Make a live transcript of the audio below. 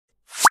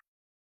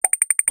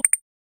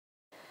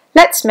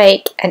Let's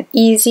make an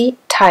easy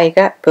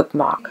tiger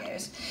bookmark.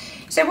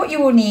 So what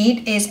you will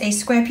need is a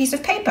square piece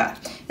of paper.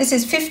 This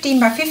is 15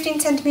 by 15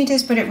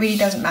 centimeters, but it really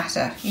doesn't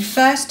matter. You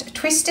first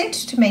twist it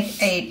to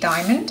make a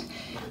diamond.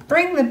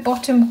 Bring the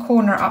bottom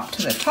corner up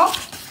to the top.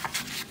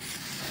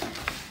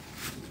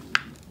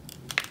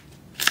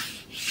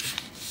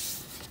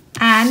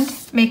 And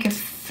make a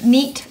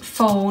neat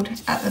fold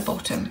at the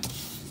bottom.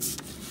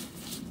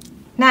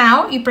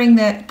 Now you bring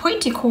the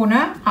pointy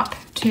corner up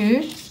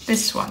to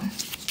this one.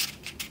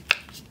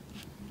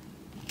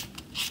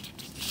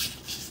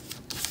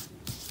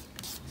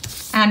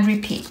 And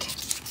repeat.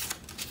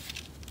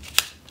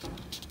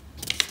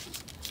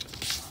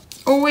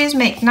 Always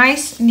make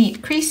nice,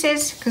 neat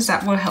creases because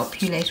that will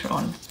help you later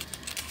on.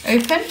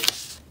 Open,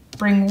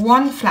 bring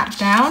one flap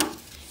down,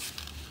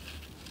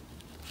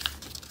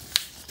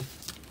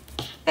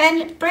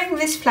 then bring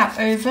this flap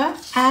over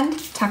and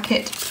tuck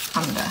it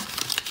under.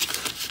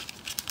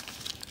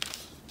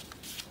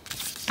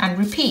 And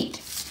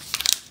repeat.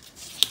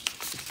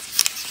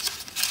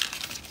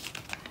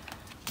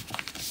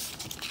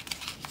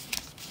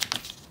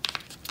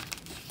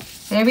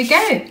 There we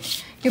go.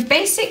 Your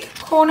basic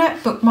corner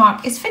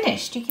bookmark is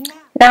finished.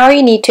 Now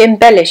you need to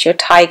embellish your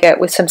tiger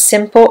with some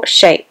simple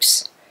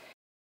shapes.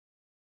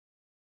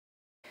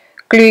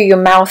 Glue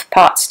your mouth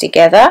parts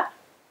together.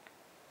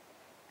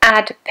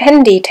 Add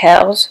pen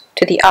details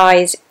to the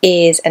eyes,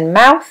 ears and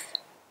mouth.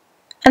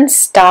 And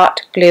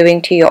start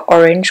gluing to your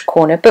orange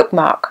corner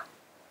bookmark.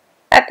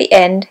 At the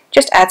end,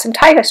 just add some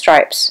tiger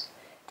stripes.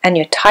 And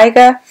your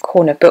tiger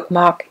corner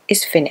bookmark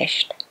is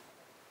finished.